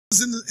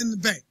in the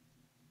bank.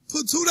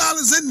 Put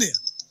 $2 in there.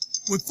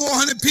 With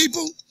 400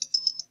 people,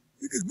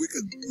 we could,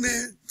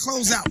 man,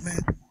 close out, man.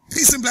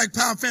 Peace and Black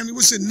Power family.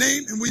 What's your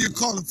name and where you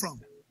calling from?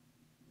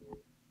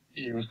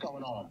 Yeah, what's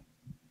going on?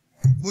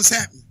 What's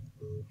happening?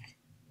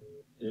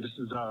 Yeah, this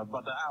is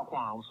Brother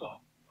Alquan. What's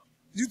up?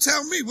 You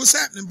tell me what's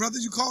happening, brother.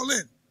 You call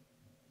in.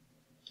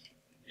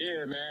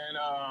 Yeah, man.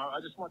 I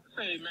just want to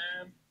say,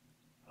 man,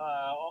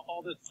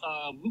 all this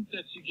loot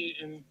that you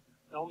get, and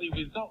the only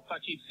results I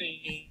keep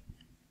seeing.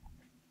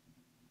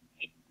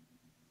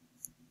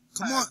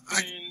 Come on,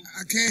 I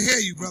can't hear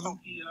you, brother.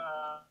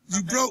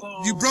 You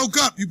broke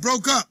up. You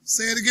broke up.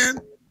 Say it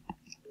again.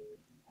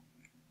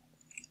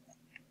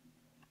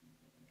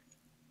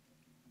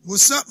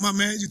 What's up, my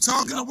man? You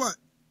talking or what?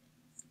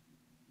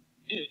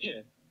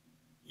 Yeah.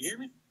 You hear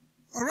me?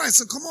 All right,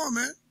 so come on,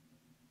 man.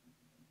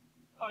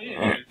 Oh,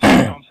 yeah.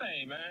 That's what I'm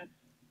saying, man.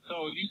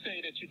 So you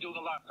say that you're doing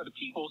a lot for the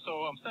people,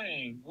 so I'm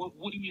saying, what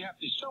do you have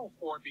to show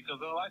for it? Because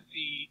all I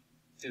see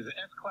is an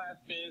S-Class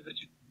Benz that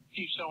you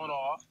keep showing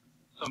off,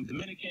 some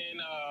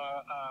Dominican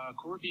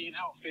Caribbean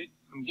outfit,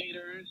 some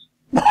Gators,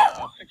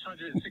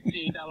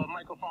 $668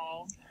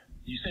 microphone.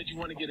 You said you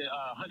want to get a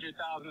 $100,000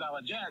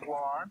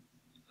 Jaguar.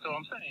 So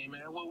I'm saying,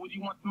 man, what do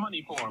you want the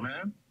money for,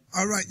 man?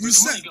 All right, you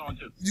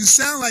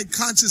sound like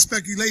conscious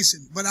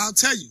speculation, but I'll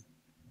tell you.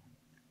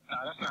 No,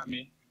 that's not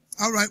me.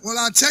 All right, well,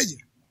 I'll tell you.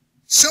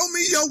 Show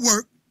me your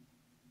work,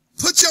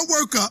 put your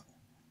work up,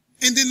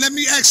 and then let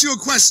me ask you a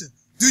question.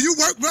 Do you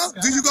work, bro?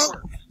 Okay, Do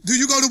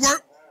you go to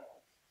work?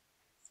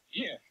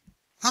 Yeah.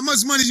 How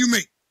much money you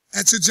make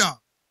at your job?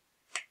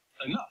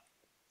 Enough.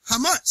 How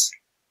much?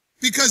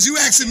 Because you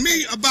asking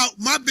me about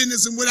my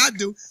business and what I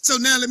do, so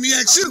now let me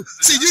ask you.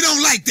 See, you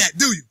don't like that,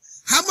 do you?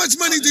 How much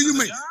money do you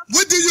make?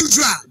 What do you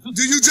drive?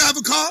 Do you drive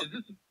a car?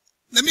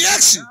 Let me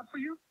ask you.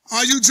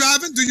 Are you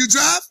driving? Do you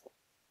drive?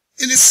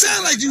 And it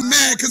sounds like you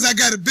mad because I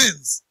got a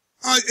Benz.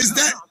 Is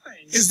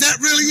that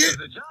really it?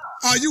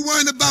 Are you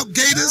worrying about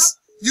Gators?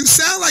 You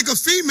sound like a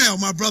female,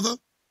 my brother.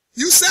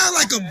 You sound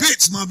like a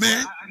bitch, my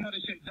man.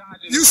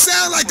 You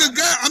sound like a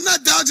girl. I'm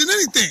not dodging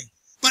anything.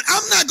 But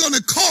I'm not going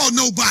to call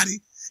nobody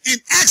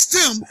and ask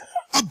them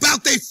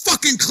about they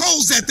fucking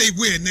clothes that they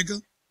wear, nigga.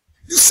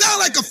 You sound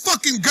like a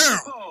fucking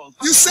girl.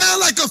 You sound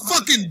like a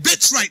fucking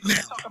bitch right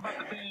now.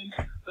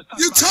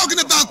 You talking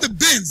about the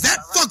Benz. That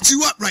fucked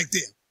you up right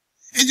there.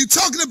 And you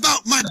talking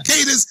about my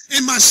Gators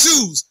and my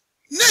shoes.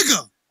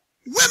 Nigga,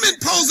 women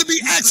supposed to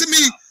be asking me,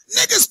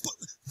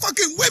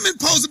 fucking women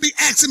supposed to be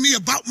asking me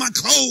about my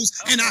clothes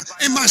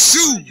and my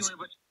shoes.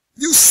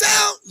 You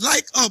sound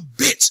like a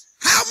bitch.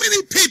 How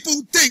many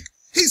people think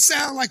he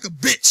sound like a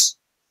bitch?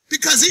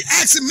 Because he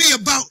asking me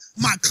about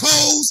my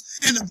clothes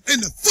and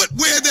the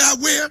footwear that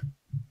I wear.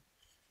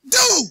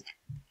 Dude,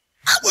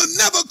 I will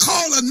never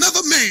call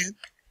another man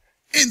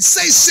and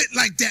say shit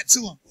like that to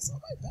him.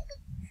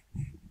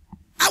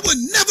 I would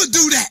never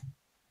do that.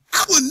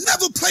 I would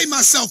never play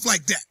myself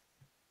like that.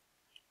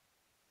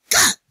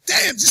 God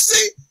damn, you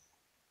see?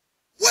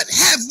 What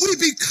have we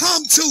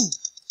become to?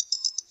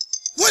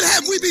 What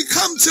have we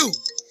become to?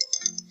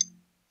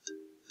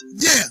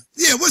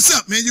 Yeah, what's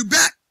up, man? You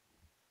back?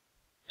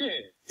 Yeah.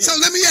 So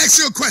let me ask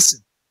you a question.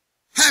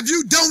 Have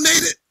you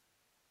donated?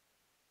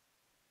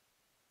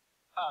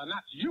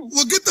 Not to you.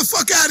 Well, get the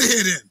fuck out of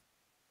here then.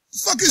 The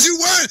fuck is you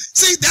worried?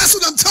 See, that's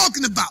what I'm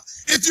talking about.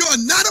 If you're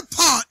not a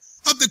part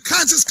of the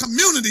conscious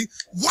community,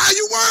 why are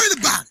you worried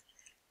about it?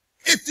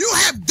 If you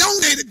have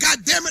donated,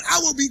 goddammit, I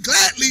will be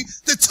gladly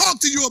to talk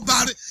to you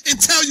about it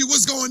and tell you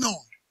what's going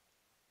on.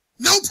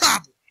 No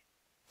problem.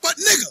 But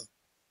nigga,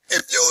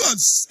 if you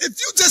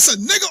just a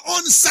nigga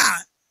on the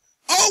side,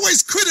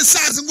 always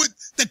criticizing what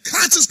the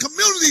conscious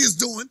community is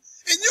doing,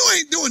 and you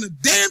ain't doing a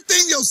damn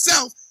thing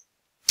yourself,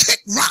 kick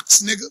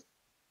rocks, nigga.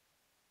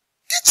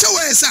 Get your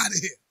ass out of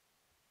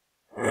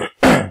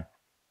here.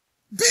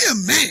 Be a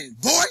man,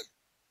 boy.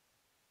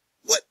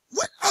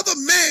 What other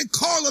man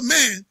call a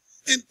man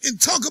and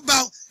talk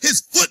about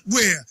his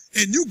footwear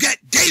and you got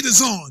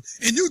Gators on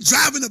and you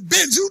driving a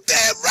Benz? You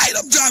damn right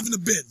I'm driving a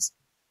Benz.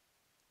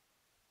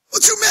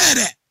 What you mad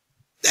at?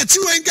 That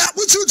you ain't got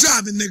what you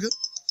driving, nigga?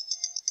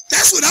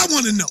 That's what I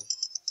want to know.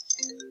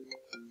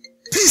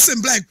 Peace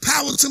and Black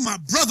Power to my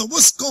brother.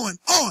 What's going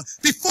on?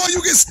 Before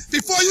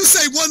you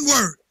say one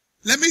word,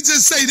 let me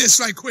just say this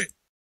right quick.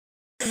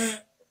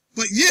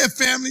 But yeah,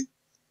 family,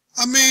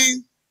 I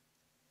mean,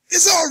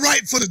 it's all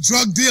right for the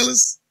drug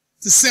dealers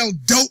to sell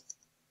dope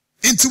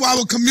into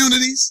our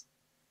communities.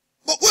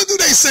 But what do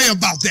they say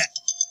about that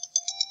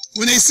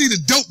when they see the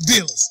dope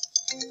dealers?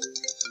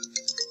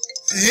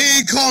 And he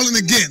ain't calling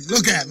again.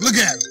 Look at him.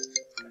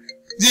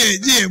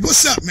 Yeah.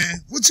 What's up,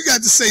 man? What you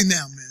got to say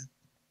now, man?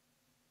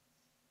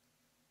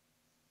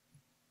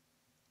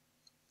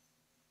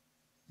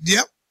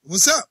 Yep.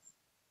 What's up?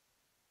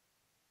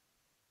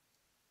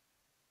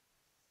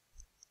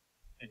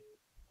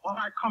 Well,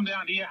 I come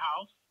down to your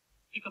house,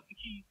 pick up the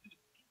keys to the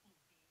people's bed.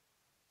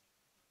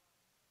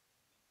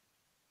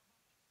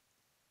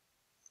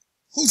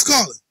 Who's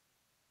calling?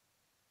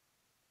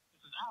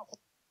 This is Al.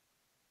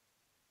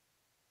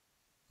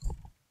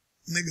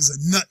 Nigga's a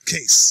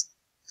nutcase.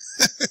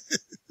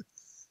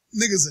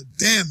 Nigga's a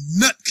damn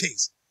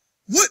nutcase.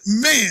 What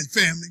man,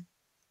 family?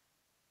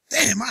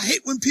 Damn, I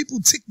hate when people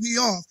tick me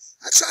off.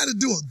 I try to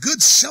do a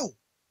good show.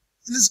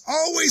 And there's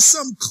always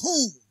some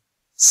coon,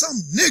 some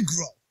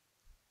Negro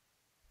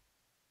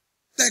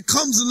that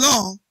comes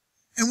along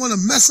and want to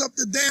mess up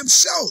the damn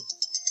show.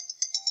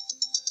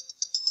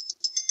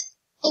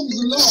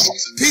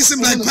 Peace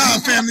and Black Power,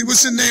 family.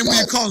 What's your name?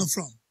 Where you calling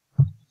from?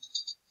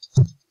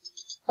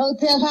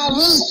 Hotel Haru,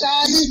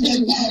 this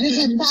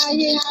is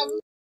Tanya Haru.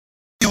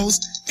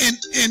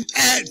 And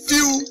add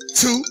fuel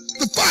to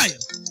the fire.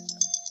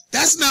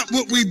 That's not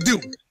what we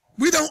do.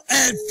 We don't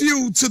add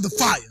fuel to the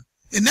fire.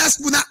 And that's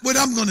not what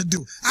I'm going to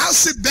do. I'll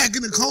sit back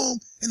in the home,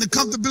 in the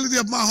comfortability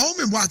of my home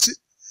and watch it.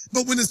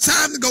 But when it's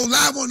time to go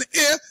live on the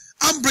air,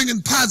 I'm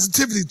bringing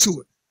positivity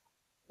to it.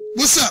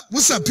 What's up?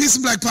 What's up? Peace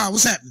and Black Power.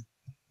 What's happening?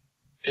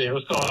 Hey,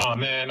 what's going on,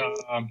 man?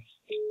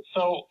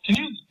 So can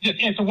you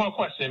just answer one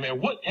question,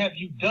 man? What have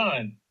you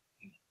done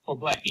for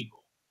black people?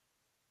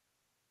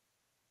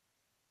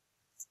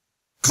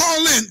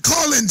 Call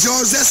in,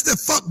 George. That's the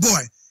fuck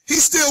boy. He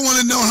still want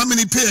to know how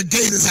many pair of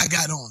gators I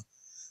got on.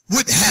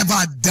 What have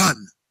I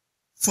done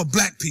for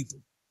black people?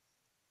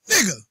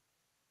 Nigga,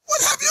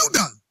 what have you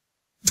done?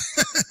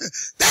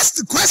 That's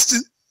the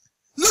question.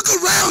 Look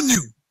around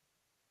you.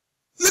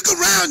 Look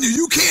around you.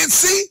 You can't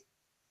see?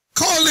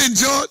 Call in,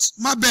 George.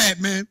 My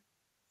bad, man.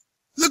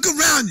 Look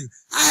around you.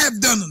 I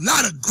have done a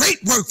lot of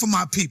great work for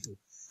my people.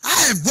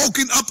 I have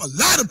woken up a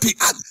lot of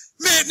people.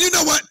 Man, you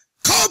know what?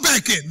 Call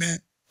back in, man.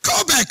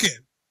 Call back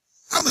in.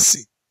 I'ma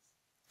see.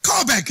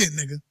 Call back in,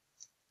 nigga.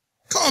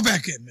 Call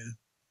back in, man.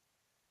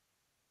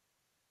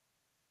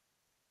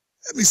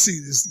 Let me see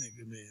this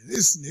nigga, man.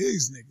 These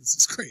niggas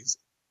is crazy.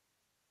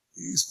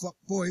 These fuck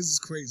boys is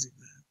crazy,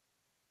 man.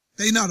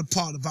 They not a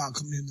part of our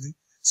community.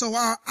 So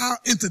I'll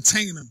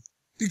entertain them.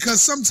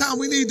 Because sometimes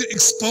we need to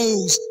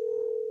expose.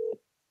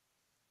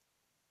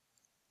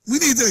 We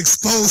need to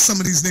expose some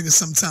of these niggas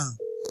sometime.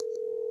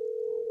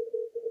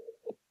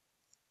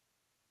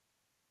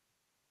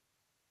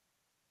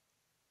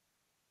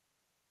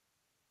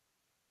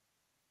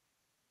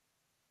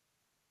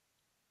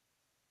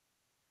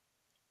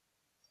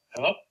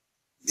 Hello?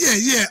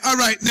 Yeah. All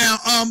right. Now,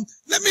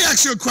 let me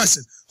ask you a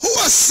question. Who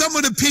are some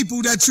of the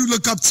people that you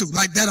look up to,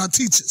 like that are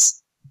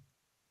teachers?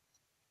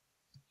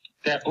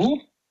 That who?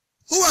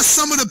 Who are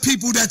some of the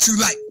people that you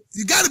like?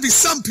 You got to be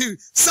some of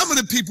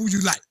the people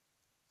you like.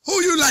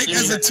 Who you like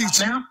as a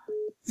teacher? Now?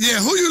 Yeah,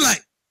 who you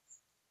like?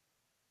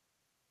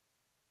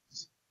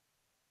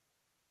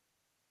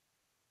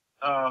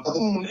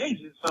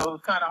 Agent, so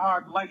it's kind of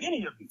hard to like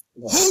any of you.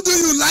 Who do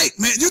you like,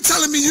 man? You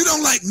telling me you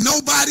don't like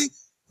nobody?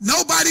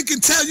 Nobody can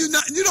tell you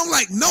nothing. You don't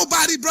like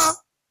nobody, bro?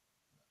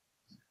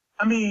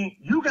 I mean,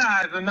 you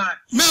guys are not.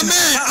 Man,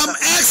 I'm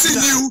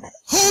asking you,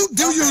 who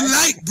do you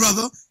like,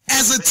 brother,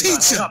 as a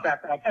teacher?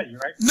 I tell you,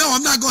 right? No,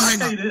 I'm not going to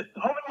hang up. This.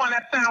 The only one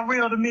that sounds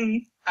real to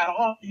me out of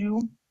all of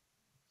you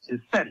is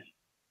SETI.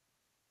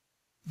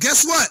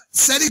 Guess what?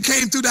 SETI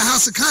came through the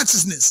House of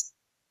Consciousness.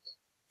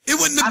 It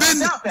wouldn't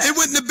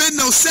have been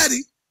no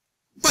SETI.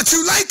 But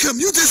you like him.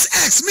 You just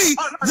asked me,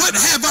 what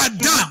have I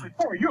done?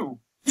 Before you.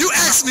 You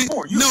asked me.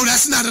 No,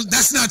 that's not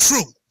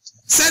true.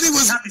 SETI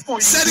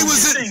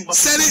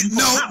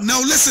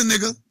listen,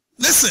 nigga.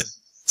 Listen.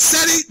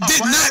 SETI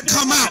did not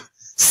come out.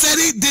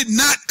 SETI did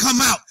not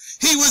come out.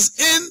 He was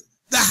in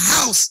the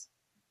house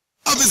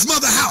of his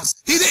mother's house.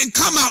 He didn't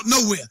come out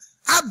nowhere.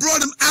 I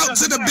brought him out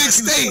to the big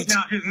stage.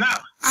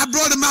 I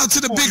brought him out to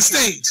the big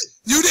stage.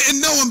 You didn't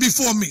know him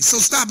before me, so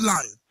stop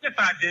lying. Yes,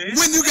 I did.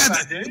 When you got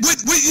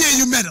what year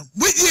you met him?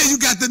 What year you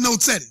got to know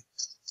SETI?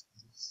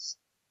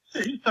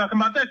 Shit, you talking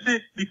about that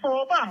shit before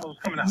Obama was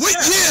coming out. What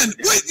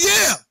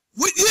year?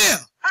 What year?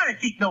 I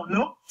didn't keep no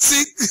note.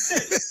 See?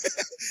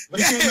 But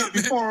he came out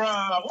before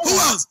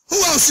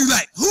Who else you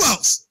like? Who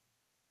else?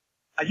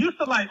 I used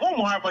to like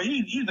Umar, but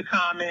he's a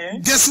con man.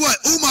 Guess what?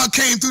 Umar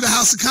came through the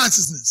House of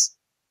Consciousness.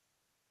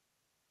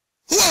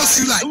 Who else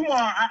you like? Umar,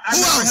 I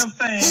who else? Him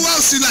saying who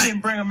else you like?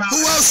 Didn't bring him out.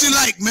 Who else you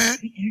like, man?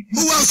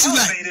 Who else you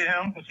like?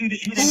 Him,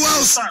 who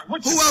else?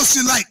 Who else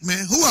you like,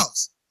 man? Who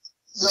else?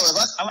 No,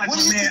 I like my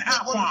man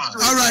Alquan.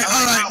 All right.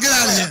 Get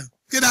out of here.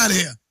 Get out of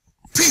here.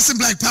 Peace and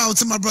Black Power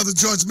to my brother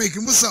George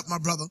Macon. What's up, my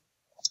brother?